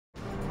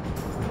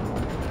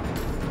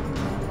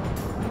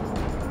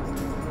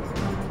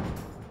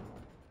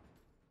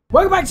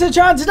Welcome back to the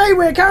channel. Today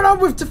we're carrying on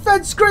with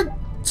Defense Grid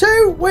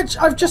 2, which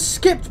I've just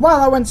skipped. Wow,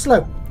 that went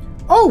slow.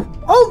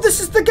 Oh, this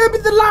is gonna be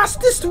the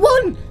lastest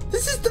one.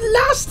 This is the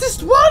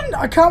lastest one.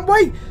 I can't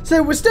wait.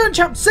 So we're still in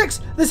chapter 6.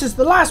 This is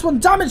the last one,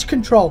 damage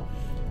control.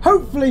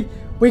 Hopefully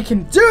we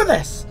can do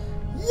this.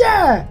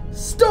 Yeah,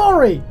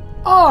 story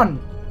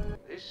on.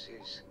 This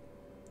is...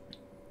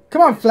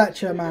 Come on,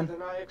 Fletcher, man.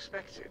 Than I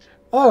expected.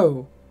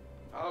 Oh.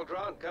 I'll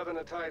grant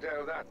Governor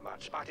Tydo that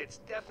much, but it's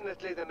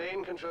definitely the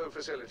main control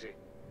facility.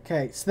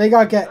 Okay, so they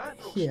gotta get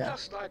That looks here.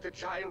 just like the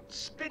giant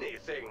spinny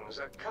things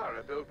that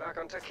Kara built back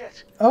on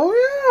Taket. Oh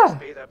yeah. Must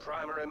be their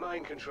primary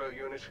mind control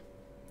unit.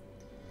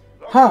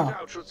 Locking Huh.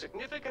 it out should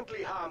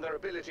significantly harm their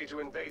ability to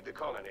invade the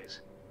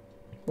colonies.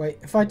 Wait,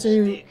 if I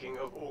do Speaking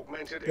of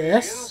augmented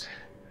this. aliens,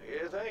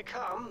 here they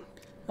come.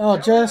 Oh,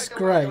 Don't just make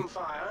a great. welcome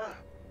fire.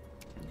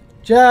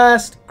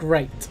 Just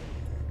great.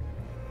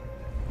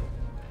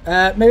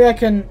 Maybe I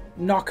can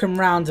knock him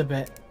round a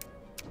bit.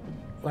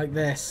 Like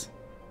this.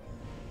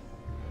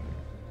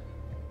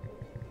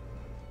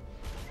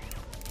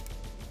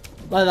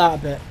 Like that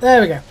a bit.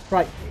 There we go.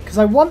 Right. Because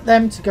I want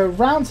them to go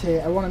round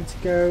here. I want them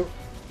to go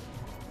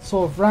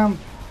sort of round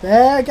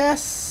there, I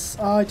guess.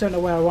 I don't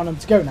know where I want them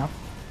to go now.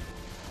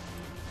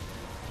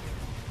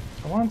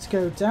 I want them to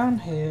go down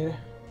here,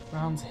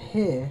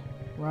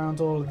 round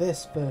all of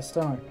this first,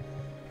 don't I?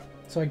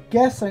 So I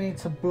guess I need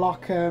to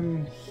block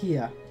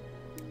here.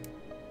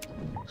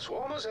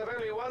 Swarmers have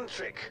only one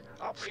trick,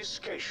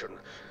 obfuscation.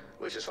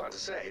 Which is fun to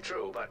say,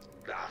 true, but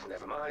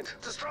never mind.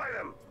 Destroy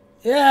them!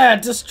 Yeah,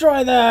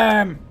 destroy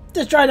them!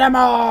 Destroy them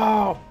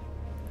all!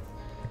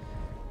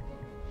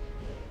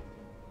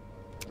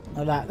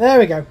 Like that. There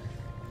we go.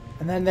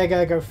 And then they're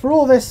going to go through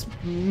all this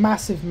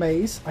massive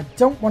maze. I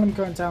don't want them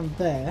going down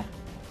there.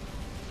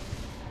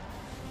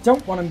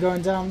 Don't want them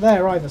going down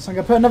there either. So I'm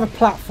going to put another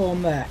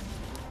platform there.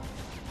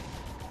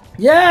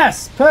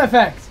 Yes!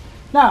 Perfect!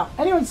 Now,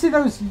 anyone see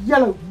those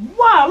yellow...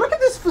 Wow, look at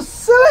this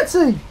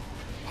facility!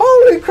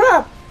 Holy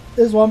crap!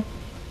 There's one.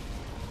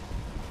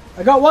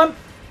 I got one.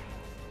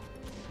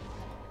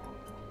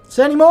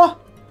 See any more?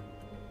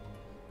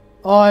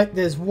 Alright,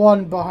 there's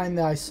one behind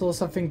there. I saw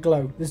something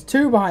glow. There's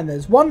two behind there.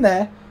 There's one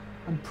there.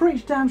 I'm pretty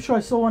damn sure I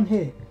saw one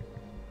here.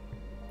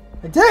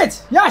 I did!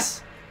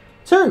 Yes!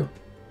 Two.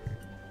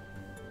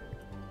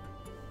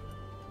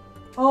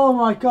 Oh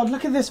my god,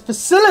 look at this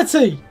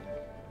facility!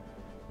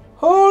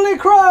 Holy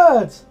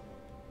crud!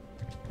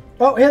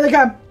 Oh, here they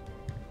come.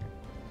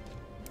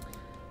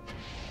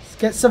 Let's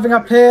get something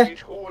up here.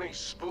 Horny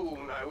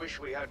spoon. I wish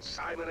we had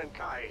Simon and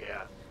Kai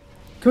here.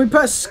 Can we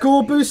put a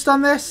score boost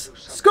on this?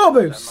 Score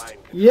boost!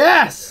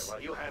 Yes!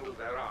 Well, you handled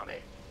their army.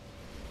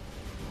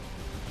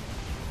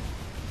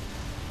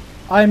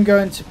 I'm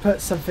going to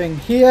put something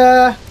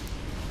here.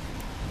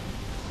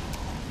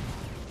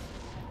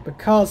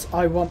 Because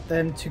I want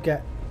them to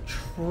get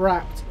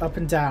trapped up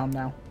and down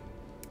now.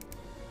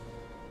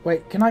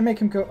 Wait, can I make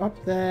him go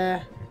up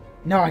there?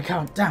 No, I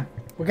can't. Damn.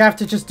 We're going to have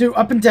to just do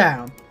up and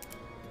down.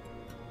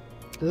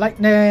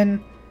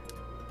 Lightning.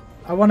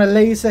 I want a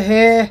laser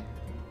here.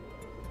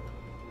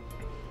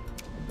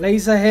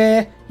 Laser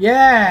here.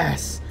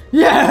 Yes!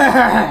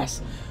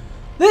 Yes!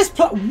 This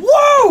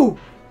whoa!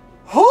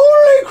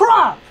 Holy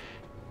crap!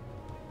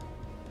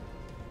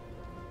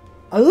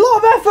 A lot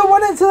of effort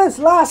went into this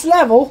last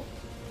level.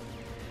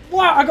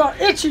 Wow, I got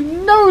itchy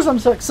nose. I'm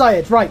so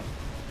excited. Right.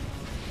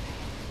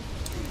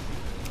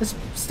 Let's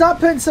start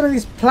putting some of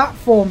these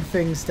platform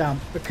things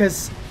down,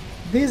 because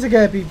these are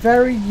going to be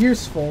very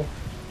useful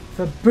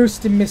for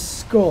boosting this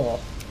score.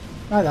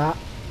 Like that.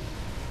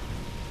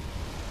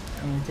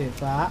 And we did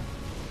that.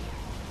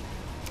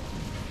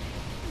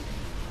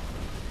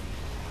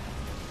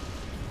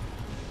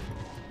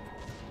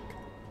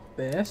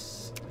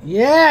 This.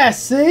 Yeah,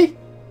 see?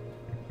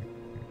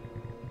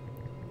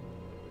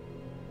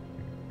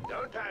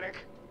 Don't panic.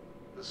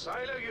 The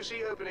silo you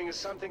see opening is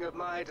something of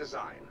my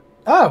design.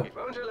 Oh. It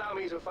won't allow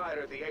me to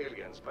fire at the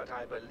aliens, but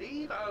I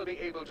believe I'll be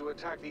able to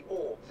attack the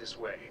orb this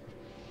way.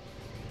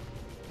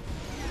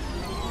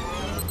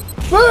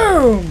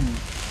 Boom!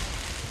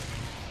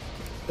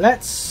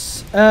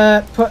 Let's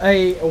put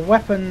a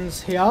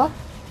weapons here.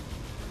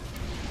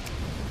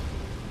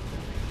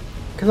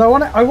 Because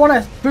I want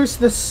to boost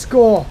the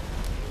score.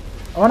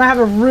 I want to have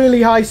a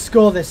really high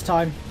score this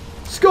time.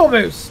 Score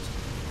boost!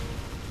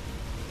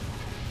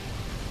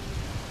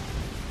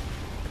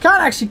 I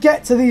can't actually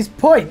get to these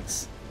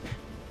points.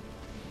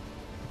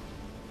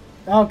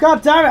 Oh,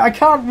 god damn it, I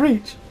can't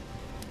reach.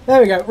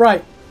 There we go,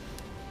 right.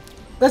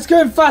 Let's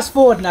go and fast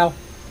forward now.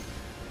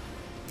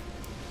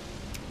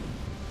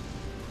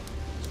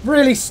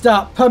 Really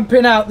start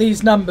pumping out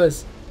these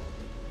numbers.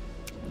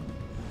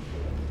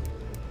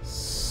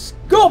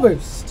 Score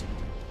boost!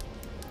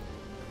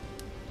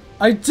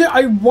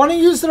 I want to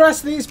use the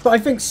rest of these, but I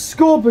think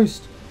score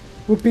boost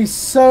would be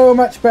so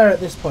much better at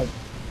this point.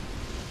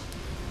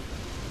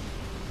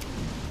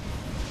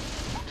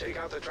 Take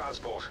out the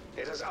transport.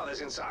 It has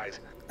others inside.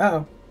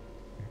 Uh-oh.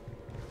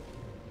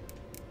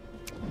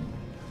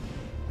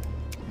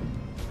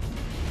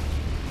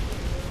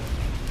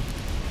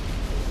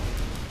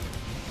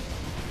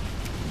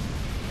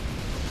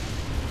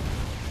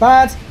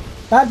 Bad.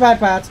 Bad, bad,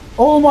 bad.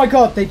 Oh my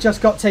god, they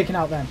just got taken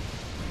out then.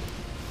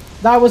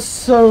 That was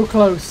so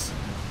close.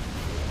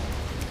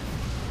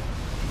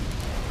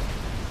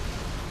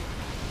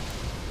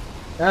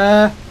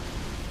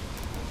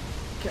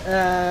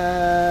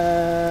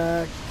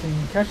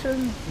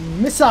 Concussion?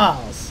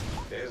 Missiles.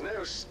 There's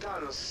no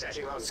stun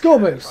setting on Score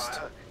cannon boost.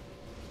 fire.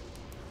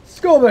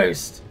 Score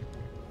boost.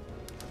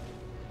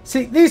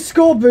 See, these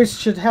score boosts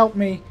should help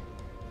me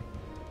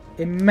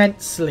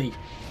immensely.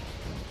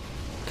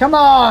 Come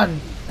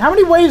on. How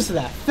many waves are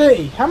there?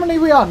 30. How many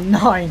we are?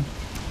 9.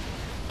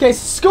 Okay,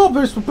 so score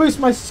boost will boost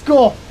my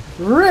score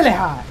really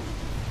high.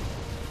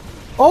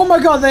 Oh my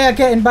god, they are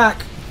getting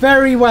back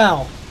very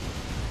well.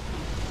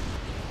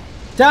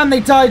 Damn, they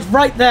died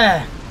right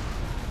there.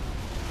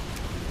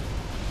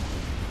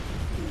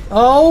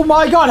 Oh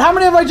my god, how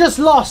many have I just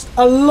lost?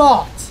 A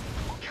lot.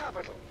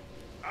 Capital.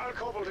 I'll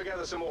cobble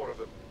together some more of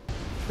them.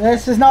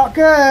 This is not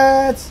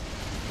good.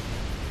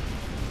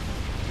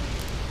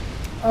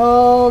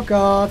 Oh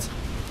god.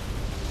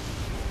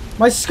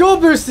 My score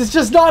boost is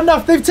just not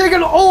enough. They've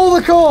taken all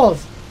the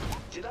cores.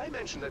 Did I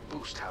mention that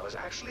boost towers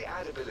actually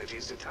add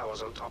abilities to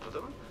towers on top of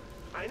them?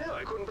 I know,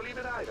 I couldn't believe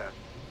it either.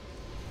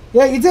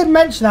 Yeah, you did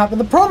mention that, but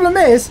the problem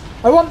is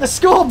I want the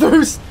score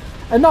boost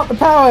and not the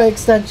power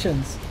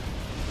extensions.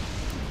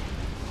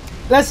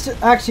 Let's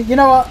just, actually, you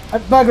know what?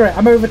 Bugger it.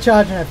 I'm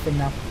overcharging everything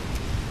now.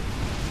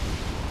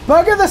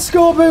 Bugger the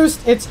score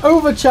boost. It's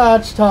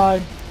overcharge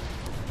time.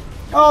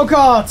 Oh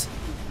god.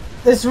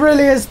 This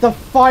really is the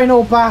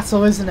final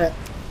battle, isn't it?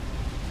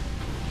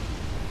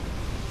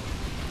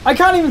 I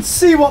can't even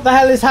see what the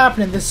hell is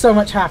happening. There's so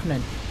much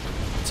happening.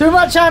 Too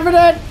much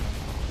happening.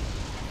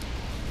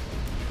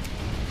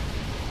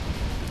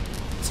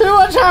 Too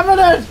much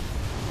happening.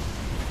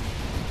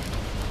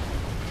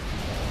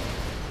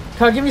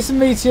 Can't give me some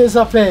meteors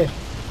up here.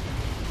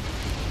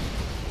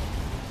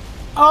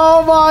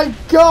 Oh my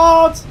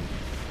god.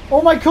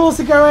 All my cores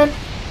are going.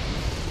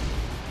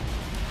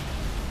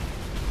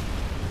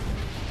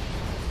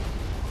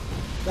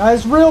 That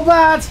is real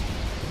bad.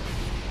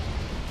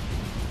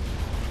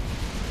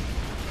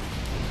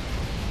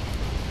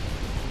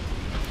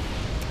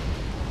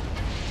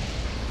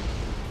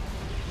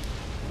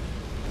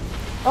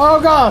 Oh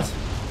god.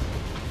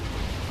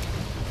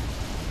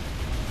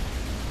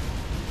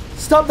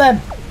 Stop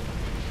them.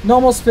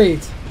 Normal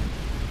speed.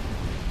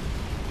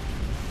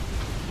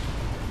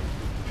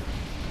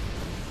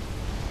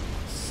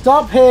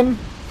 Stop him.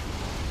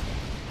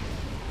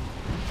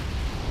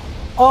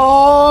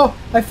 Oh,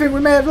 I think we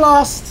may have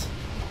lost.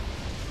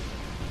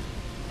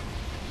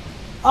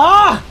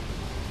 Ah!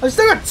 I've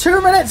still got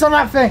 2 minutes on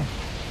that thing.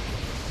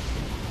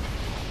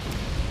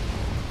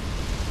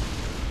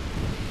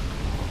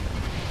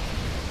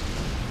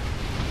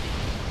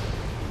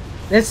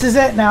 This is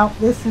it now.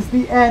 This is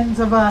the end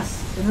of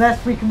us,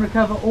 unless we can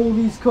recover all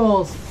these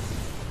cores.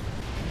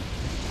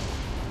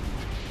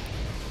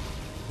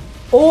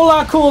 All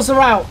our cores are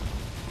out.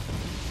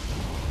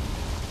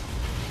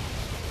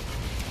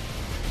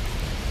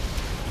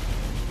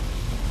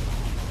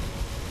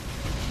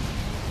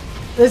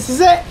 This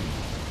is it.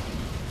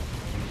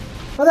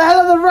 Where the hell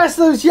are the rest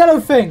of those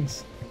yellow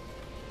things?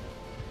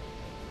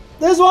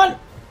 There's one.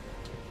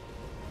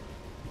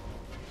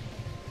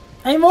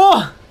 Any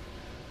more?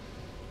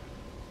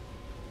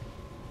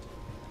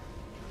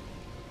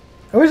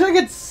 I wish I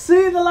could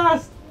see the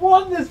last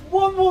one. There's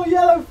one more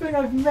yellow thing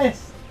I've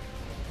missed.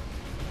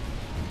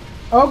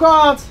 Oh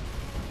god.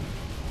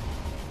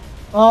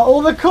 Oh,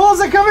 all the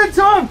cores are coming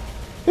to him.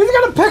 He's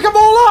going to pick them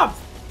all up.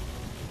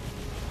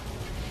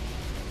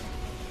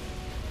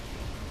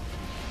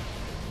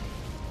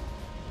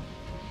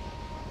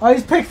 Oh,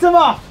 he's picked them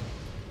up.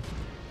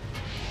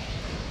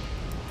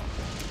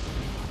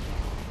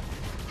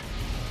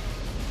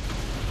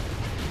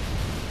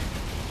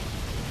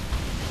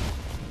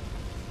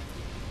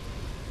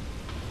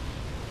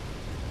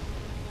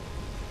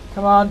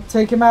 Come on,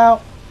 take him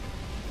out.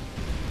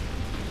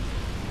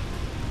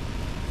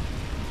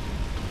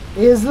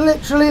 He is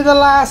literally the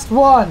last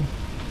one.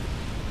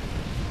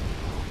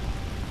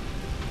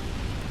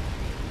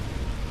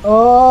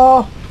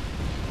 Oh.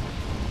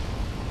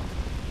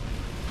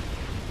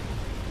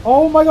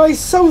 Oh my god, he's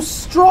so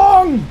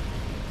strong!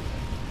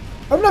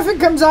 Oh, nothing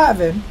comes out of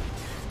him.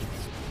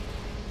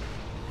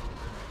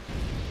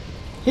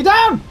 He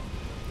down!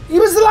 He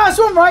was the last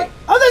one, right?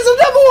 Oh, there's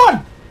another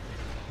one!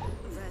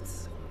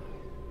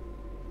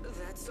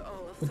 That's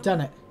all of We've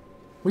done it.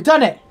 We've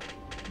done it!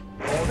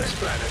 On this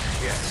planet,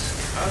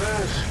 yes.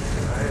 Others,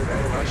 I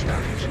very much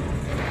doubt it.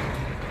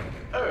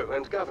 Oh,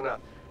 and Governor,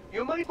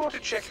 you might want to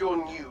check your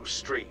news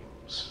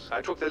streams.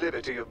 I took the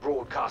liberty of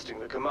broadcasting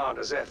the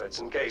commander's efforts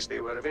in case they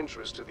were of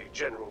interest to the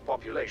general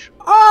population.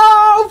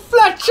 Oh,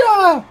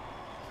 Fletcher!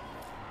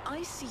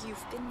 I see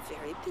you've been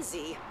very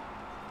busy.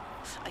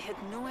 I had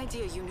no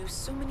idea you knew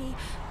so many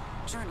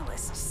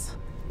journalists.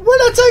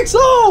 Winner takes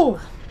all!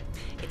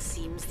 It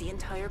seems the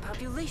entire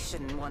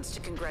population wants to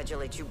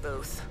congratulate you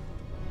both.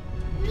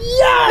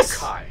 Yes!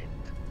 Kind.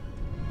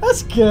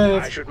 That's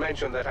good. I should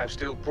mention that I'm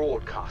still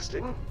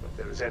broadcasting. if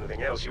there is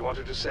anything else you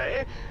wanted to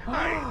say.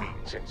 I mean,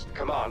 since the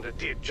Commander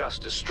did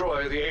just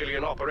destroy the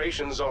alien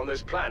operations on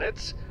this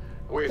planet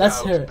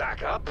Let's hear without it.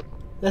 backup.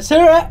 Let's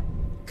hear it.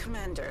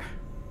 Commander,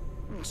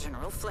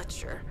 General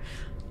Fletcher,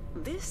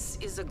 this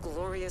is a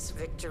glorious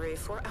victory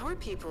for our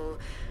people,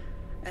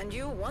 and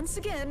you once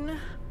again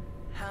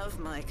have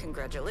my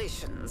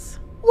congratulations.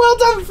 Well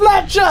done,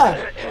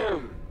 Fletcher!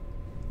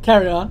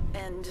 Carry on.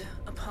 And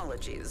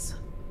apologies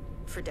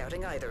for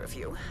doubting either of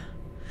you.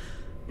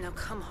 Now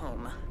come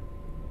home,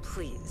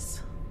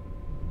 please.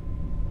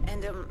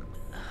 And,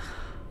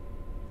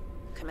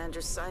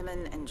 Commander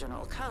Simon and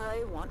General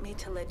Kai want me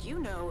to let you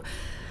know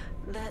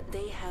that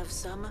they have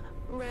some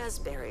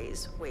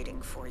raspberries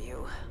waiting for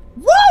you.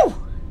 Woo!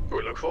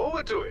 We look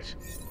forward to it.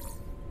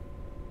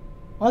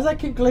 Why does that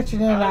keep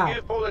glitching in and I out?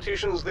 give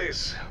politicians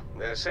this.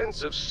 Their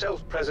sense of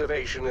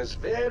self-preservation is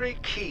very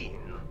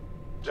keen.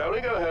 Shall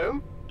we go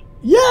home?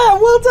 Yeah,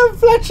 well done,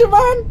 Fletcher,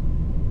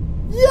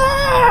 man.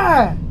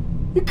 Yeah!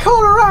 You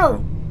called her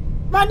out.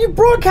 Man, you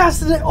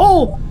broadcasted it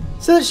all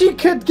so that she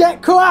could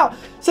get caught out.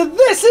 So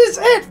this is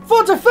it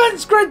for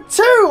Defense Grid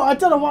 2. I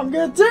don't know what I'm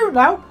going to do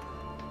now.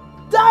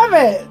 Damn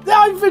it!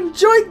 I've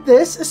enjoyed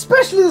this,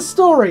 especially the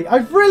story.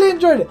 I've really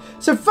enjoyed it.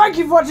 So thank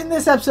you for watching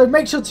this episode.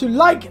 Make sure to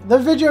like the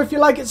video if you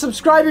like it.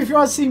 Subscribe if you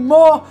want to see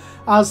more.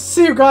 I'll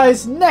see you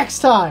guys next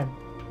time.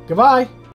 Goodbye.